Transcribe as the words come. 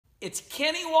It's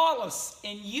Kenny Wallace,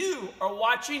 and you are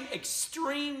watching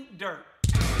Extreme Dirt.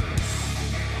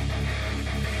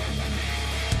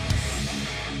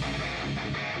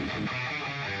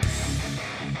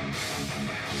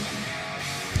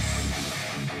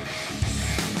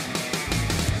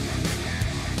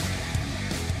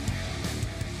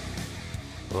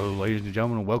 Hello, ladies and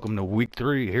gentlemen, welcome to week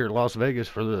 3 here at Las Vegas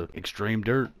for the Extreme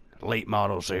Dirt Late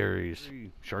Model Series.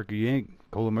 Sharky Inc.,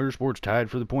 Cola Motorsports tied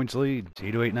for the points lead. Heat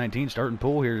 819 starting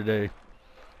pole here today.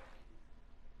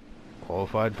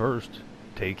 Qualified first.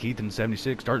 Tay Keith in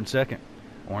 76 starting second.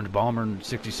 Orange Bomber in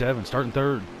 67 starting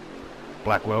third.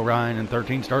 Blackwell Ryan in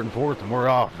 13 starting fourth, and we're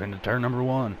off into turn number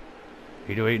 1.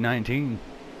 Heat 819,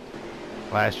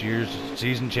 last year's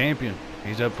season champion.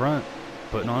 He's up front,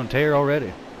 putting on a tear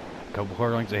already. A couple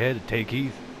car lengths ahead of Tay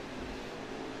Keith.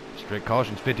 Strict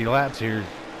cautions, 50 laps here.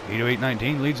 Heat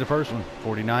 819 leads the first one,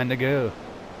 49 to go.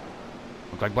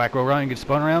 Looks like Blackwell Ryan gets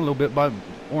spun around a little bit by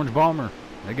Orange Bomber.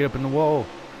 They get up in the wall.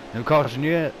 No caution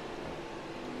yet.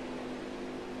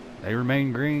 They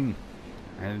remain green.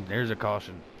 And there's a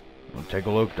caution. We'll take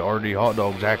a look at the RD Hot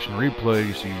Dogs action replay.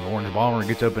 You see Orange Bomber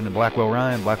gets up into Blackwell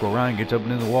Ryan. Blackwell Ryan gets up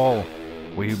into the wall.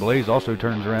 Wee Blaze also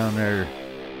turns around there.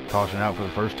 Caution out for the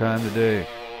first time today.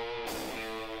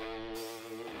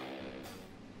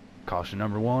 Caution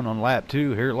number 1 on lap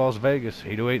 2 here at Las Vegas.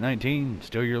 Heat 819,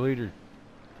 still your leader.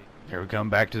 Here we come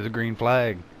back to the green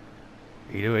flag.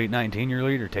 Heat 819, your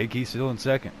leader. Tay Keith still in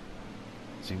second.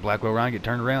 See Blackwell Ryan get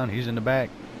turned around. He's in the back.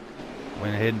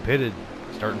 Went ahead and pitted.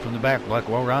 Starting from the back,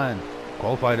 Blackwell Ryan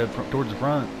qualified up front, towards the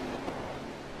front.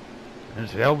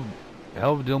 There's a hell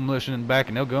of a demolition in the back,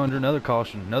 and they'll go under another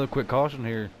caution. Another quick caution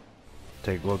here.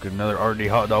 Take a look at another RD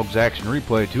Hot Dogs action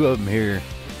replay. 2 of them here.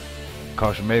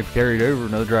 Caution may have carried over.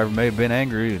 Another driver may have been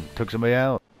angry and took somebody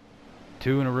out.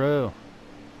 2 in a row.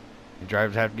 The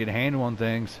drivers have to get a handle on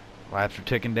things. Laps are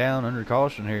ticking down under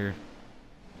caution here.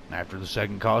 After the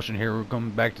second caution here, we're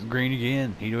coming back to the green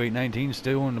again. Heat 819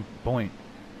 still on the point.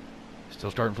 Still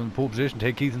starting from the pole position.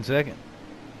 Tay Keith in second.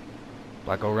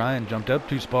 Black O'Ryan jumped up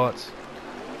 2 spots.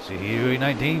 See Heat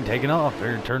 819 taking off.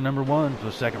 They're in turn number 1 for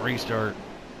the second restart.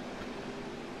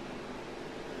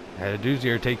 Had a doozy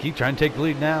here. Tay Keith trying to take the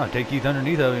lead now. Tay Keith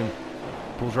underneath of him.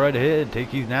 Pulls right ahead. Tay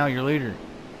Keith now your leader.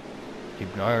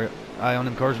 Keep an eye on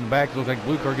them cars in the back. Looks like the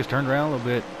blue car gets turned around a little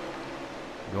bit.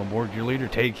 Go on board your leader,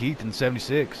 Tay Keith in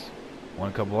 76. Won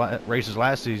a couple races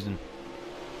last season.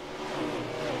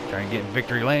 Trying to get in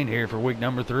victory lane here for week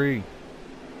number 3.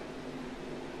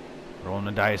 Rolling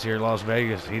the dice here at Las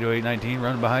Vegas. Heat 819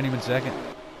 running behind him in second.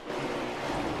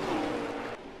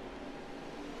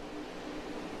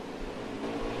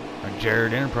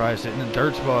 Jared Enterprise sitting in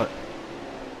third spot.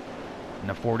 In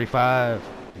the 45.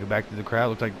 Go back to the crowd.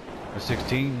 Looks like a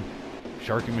 16.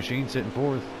 Sharky Machine sitting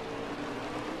fourth.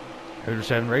 Hooter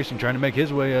 7 Racing trying to make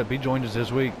his way up. He joined us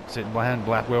this week, sitting behind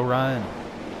Blackwell Ryan.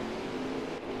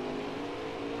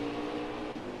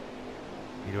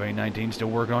 Heat 819 still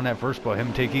working on that first spot. Him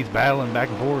and Tay Keith battling back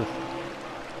and forth.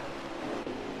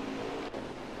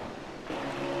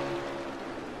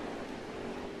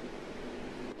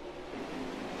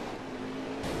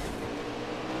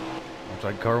 Looks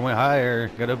like the car went higher,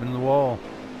 got up into the wall.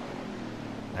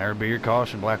 There would be your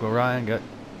caution. Blackwell Ryan got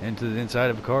into the inside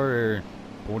of the car there,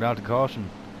 pulled out the caution.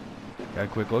 Got a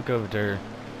quick look of it there.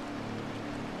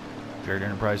 Jared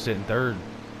Enterprise sitting third.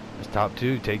 That's top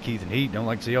 2. Tay Keith and Heat. Don't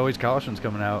like to see always cautions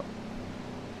coming out.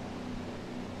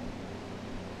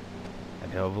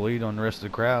 And hell of a lead on the rest of the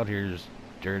crowd here.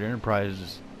 Jared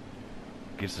Enterprise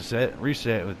gets the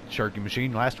reset with Sharky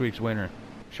Machine, last week's winner.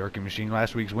 Sharky Machine,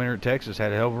 last week's winner at Texas,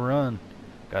 had a hell of a run.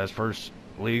 Got his first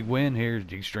league win here at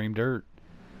Xtreme Dirt.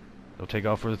 They'll take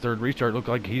off for the third restart. Look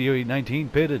like Heat 819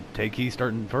 pitted. Tay Keith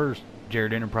starting first.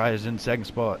 Jared Enterprise in second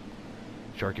spot.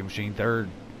 Sharky Machine third.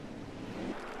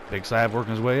 Big Slab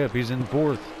working his way up. He's in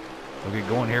fourth. They'll get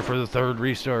going here for the third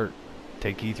restart.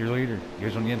 Tay Keith your leader.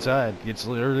 Goes on the inside. Gets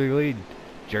the early lead.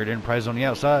 Jared Enterprise on the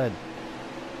outside.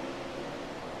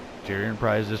 Jared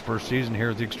Enterprise this first season here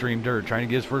with the Extreme Dirt, trying to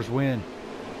get his first win.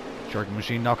 Sharky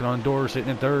Machine knocking on the door, sitting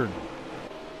in third.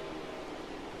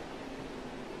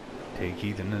 Tay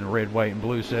Keith and then the red, white, and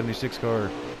blue 76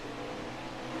 car.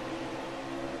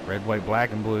 Red, white,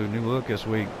 black, and blue. New look this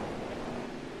week.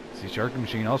 See, Sharky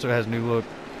Machine also has a new look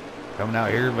coming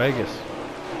out here in Vegas.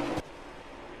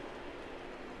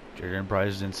 Jared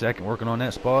Enterprise is in second, working on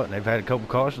that spot, and they've had a couple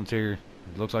cautions here.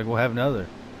 It looks like we'll have another.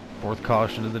 4th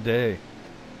caution of the day.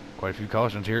 Quite a few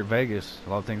cautions here at Vegas.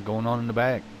 A lot of things going on in the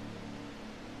back.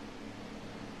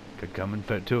 Could come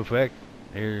into effect.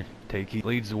 Here, Tay Keith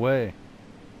leads the way.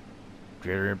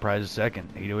 Jared Enterprise is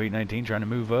second. Heat 819 trying to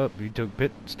move up. He took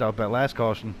pit stop that last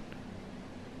caution.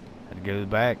 We go to the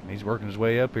back. He's working his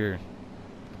way up here.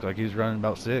 Looks like he's running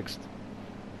about 6th.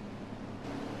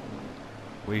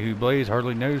 Wee-hoo Blaze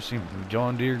hardly noticed him.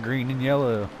 John Deere green and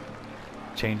yellow.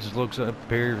 Changes looks up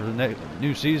here for the next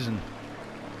new season.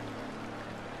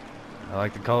 I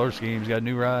like the color scheme. He's got a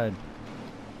new ride.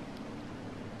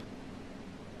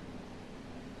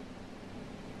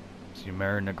 See him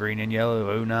there in the green and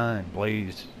yellow 09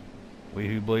 Blaze.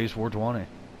 Wee-hoo Blaze 420.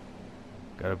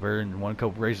 Got up there and won a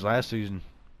couple races last season.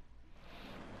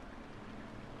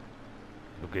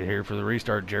 We'll get here for the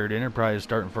restart. Jared Enterprise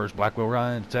starting first. Blackwell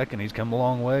Ryan second. He's come a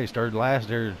long way. Started last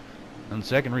there on the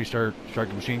second restart.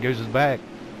 Striker Machine goes his back.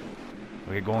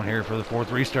 We get going here for the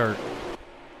 4th restart.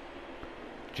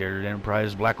 Jared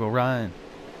Enterprise, Blackwell Ryan.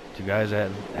 Two guys that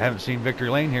haven't seen victory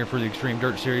lane here for the Xtreme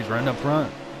Dirt Series running up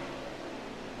front.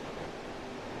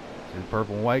 See the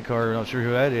purple and white car. Not sure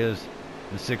who that is.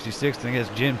 The 66th. I think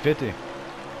that's Jim 50.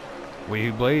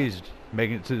 Wee-hoo Blazed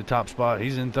making it to the top spot.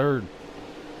 He's in 3rd.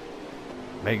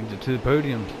 Making it to the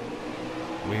podium.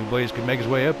 Wee-hoo Blaze could make his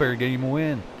way up there and get him a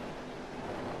win.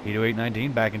 Hedo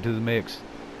 819 back into the mix.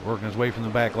 Working his way from the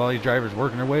back. A lot of these drivers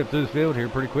working their way up through the field here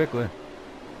pretty quickly.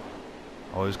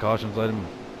 All those cautions let him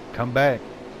come back.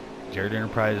 Jared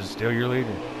Enterprise is still your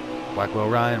leader. Blackwell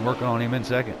Ryan working on him in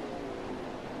 2nd.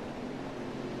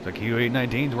 Looks like Hedo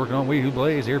 819 is working on Wee-hoo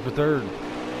Blaze here for 3rd.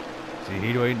 See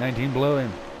Hedo 819 below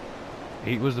him.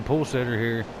 He was the pole setter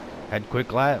here. Had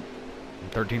quick lap.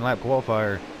 13 lap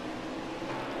qualifier.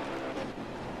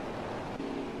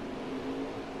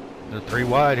 They're 3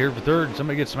 wide here for 3rd.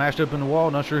 Somebody gets smashed up in the wall.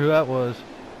 Not sure who that was.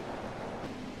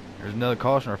 There's another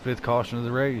caution, our 5th caution of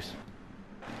the race.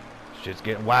 Shit's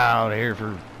getting wild here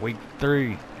for week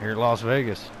 3 here at Las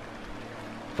Vegas.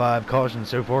 5 cautions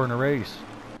so far in the race.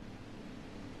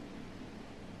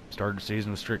 Started the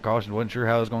season with strict caution. Wasn't sure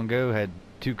how it was going to go. Had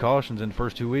 2 cautions in the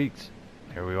first 2 weeks.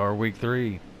 Here we are, week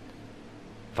 3.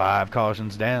 5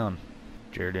 cautions down.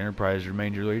 Jared Enterprise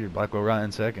remains your leader. Blackwell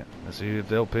Ryan 2nd. Let's see if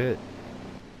they'll pit.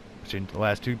 Seen the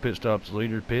last 2 pit stops, the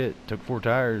leader pit. Took 4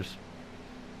 tires.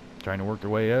 Trying to work their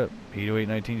way up. Hedo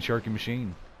 819 Sharky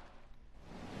Machine.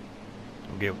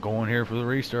 We'll get going here for the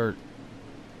restart.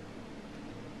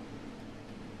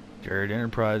 Jared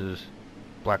Enterprises.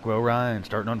 Blackwell Ryan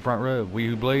starting on front row.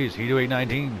 Wee-hoo Blaze. Hedo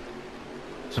 819.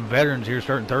 Some veterans here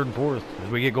starting 3rd and 4th as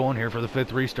we get going here for the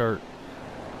 5th restart.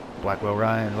 Blackwell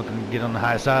Ryan looking to get on the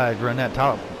high side, run that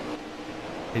top.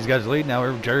 These guys lead now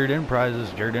over Jared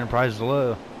Enterprises. Jared Enterprises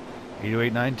low. Hedo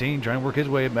 819 trying to work his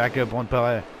way back up on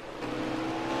pie.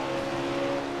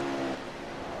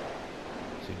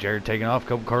 See Jared taking off a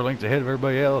couple car lengths ahead of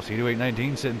everybody else. Hedo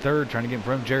 819 sitting 3rd, trying to get in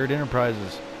front of Jared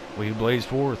Enterprises. Wee-hoo Blaze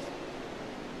 4th.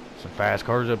 Some fast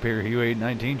cars up here. Hedo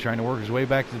 819 trying to work his way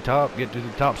back to the top, get to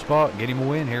the top spot, get him a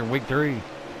win here in week 3.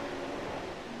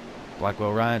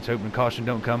 Blackwell Ryan's hoping caution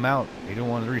don't come out. He don't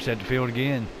want to reset the field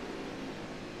again.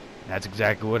 That's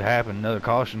exactly what happened. Another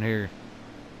caution here.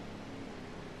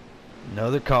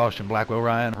 Another caution. Blackwell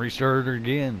Ryan restarted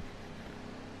again.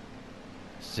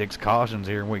 6 cautions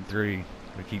here in week 3.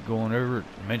 We keep going over it,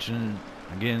 mentioning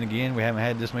again and again. We haven't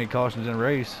had this many cautions in a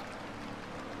race.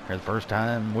 For the first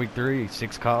time in week 3,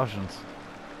 6 cautions.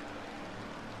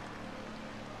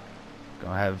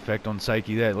 Gonna have effect on the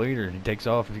psyche of that leader. He takes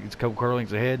off, he gets a couple car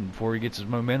lengths ahead, and before he gets his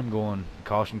momentum going,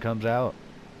 caution comes out.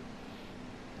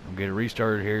 We'll get it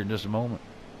restarted here in just a moment.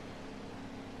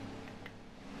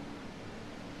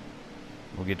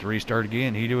 We'll get to restart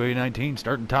again. Hedo 819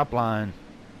 starting top line.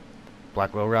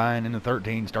 Blackwell Ryan in the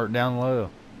 13 starting down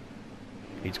low.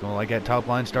 He's gonna like that top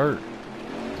line start.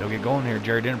 They'll get going here.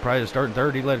 Jared Enterprise is starting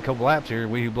 3rd. He led a couple laps here.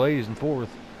 Wee-hoo Blaze in 4th.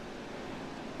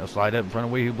 They'll slide up in front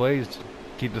of Wee-hoo Blaze.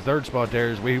 Keep the 3rd spot there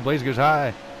as Wee-hoo Blaze goes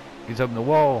high. Gets up in the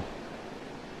wall.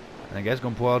 I think that's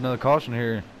going to pull out another caution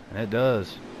here. And it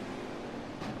does.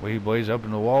 Wee-hoo Blaze up in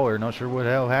the wall here. Not sure what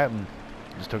the hell happened.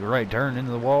 Just took a right turn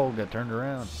into the wall. Got turned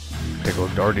around. Take a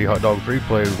look at RD Hot Dog 3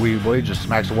 play. Wee-hoo Blaze just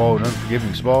smacks the wall in an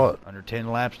unforgiving spot. Under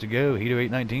 10 laps to go. Hedo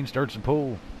 819 starts the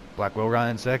pull. Blackwell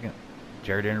Ryan 2nd.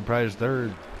 Jared Enterprise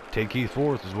 3rd. Ted Keith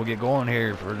 4th as we'll get going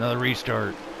here for another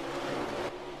restart.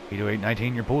 Hedo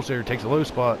 819, your pulsator, takes a low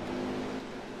spot.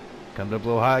 Comes up a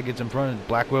little high, gets in front of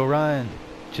Blackwell Ryan.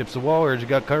 Chips the wall here as you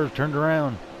got cars turned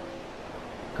around.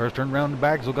 Cars turned around in the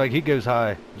back, look like he goes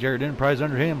high. Jared Enterprise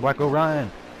under him, Blackwell Ryan.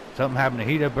 Something happened to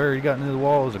Heat up there, he got into the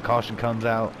wall as a caution comes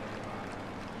out.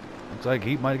 Looks like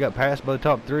Heat might have got passed by the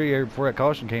top 3 here before that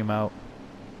caution came out.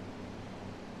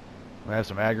 We have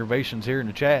some aggravations here in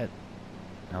the chat.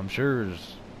 I'm sure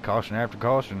there's caution after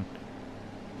caution.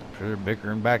 I'm sure they're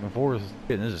bickering back and forth.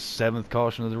 And this is 7th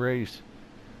caution of the race.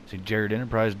 See Jared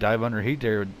Enterprise dive under Heat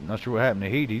there. Not sure what happened to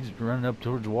Heat. He's running up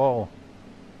towards the wall.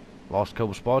 Lost a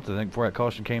couple spots, I think, before that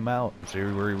caution came out. See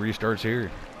where he restarts here.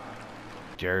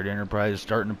 Jared Enterprise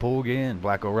starting to pull again.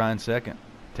 Black Orion second.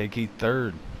 Take Heath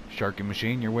third. Sharky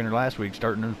Machine, your winner last week,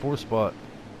 starting in the fourth spot.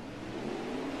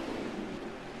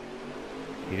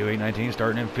 Hedo 819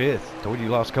 starting in fifth. Told you he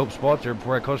lost a couple spots there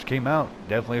before that caution came out.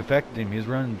 Definitely affected him. He was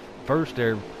running first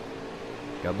there.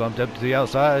 Got bumped up to the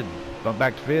outside. Bumped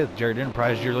back to fifth. Jared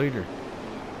Enterprise, your leader.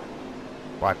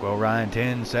 Blackwell Ryan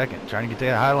 10 second. Trying to get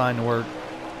that high line to work.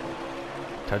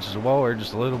 Touches the wall there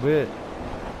just a little bit.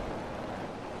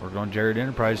 We're going Jared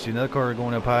Enterprise. See another car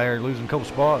going up higher, losing a couple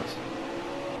spots.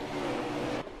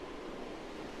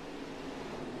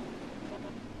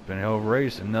 Been a hell of a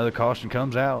race. Another caution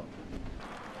comes out.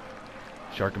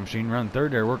 Sharky Machine running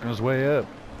third there, working his way up.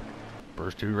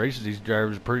 First two races, these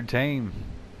drivers are pretty tame.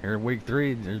 Here in week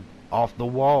 3, they're off the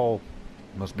wall.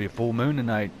 Must be a full moon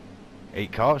tonight.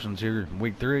 8 cautions here in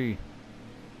week 3.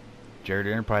 Jared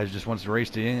Enterprise just wants the race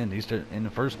to end. He's in the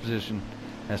first position.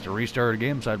 Has to restart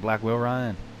again beside Blackwell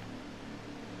Ryan.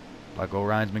 Blackwell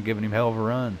Ryan's been giving him hell of a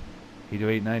run. Hedo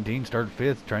 819 started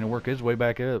 5th, trying to work his way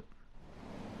back up.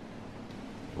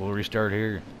 We'll restart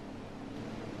here.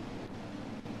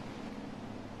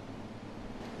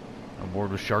 On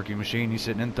board with Sharky Machine, he's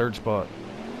sitting in 3rd spot.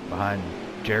 Behind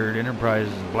Jared Enterprise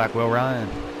and Blackwell Ryan.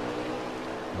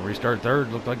 We'll restart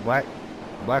 3rd. Looked like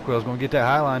Blackwell's going to get that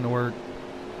high line to work.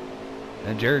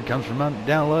 And Jared comes from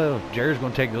down low. Jared's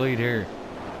going to take the lead here.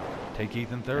 Take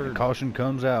Heath in 3rd. Caution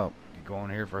comes out. Going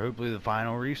here for hopefully the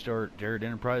final restart. Jared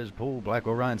Enterprise pulled.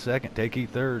 Blackwell Ryan 2nd. Take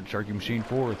Heath 3rd. Sharky Machine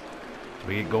 4th.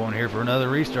 We get going here for another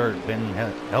restart. Been a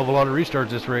hell of a lot of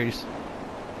restarts this race.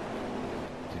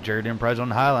 So Jared Enterprise on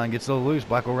the high line. Gets a little loose.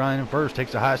 Blackwell Ryan in 1st.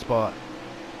 Takes a high spot.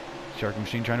 Sharky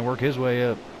Machine trying to work his way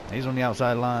up. He's on the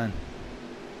outside line.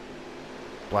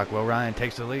 Blackwell Ryan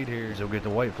takes the lead here. He'll get the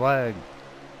white flag.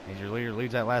 He's your leader,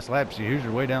 leads that last lap. See who's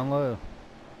way down low.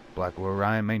 Blackwell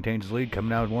Ryan maintains his lead,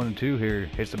 coming out of 1 and 2 here.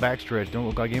 Hits the backstretch. Don't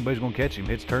look like anybody's going to catch him.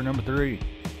 Hits turn number 3.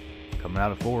 Coming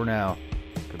out of 4 now.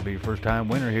 Could be your first time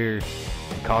winner here.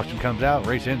 Caution comes out.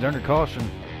 Race ends under caution.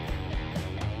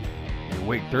 Your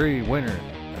week 3 winner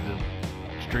of the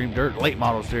Xtreme Dirt Late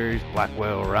Model Series,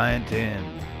 Blackwell Ryan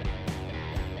 10.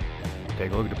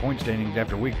 Take a look at the point standings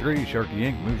after week 3. Sharky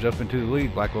Inc. moves up into the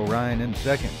lead. Blackwell Ryan in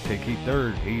 2nd. Take Heath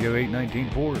 3rd. Hedo 819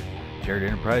 4th. Jared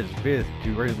Enterprise is 5th.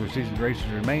 2 regular season races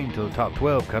remain until the top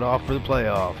 12 cut off for the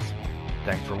playoffs.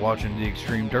 Thanks for watching the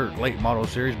Xtreme Dirt Late Model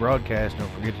Series broadcast.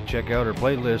 Don't forget to check out our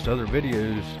playlist, other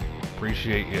videos.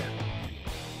 Appreciate you.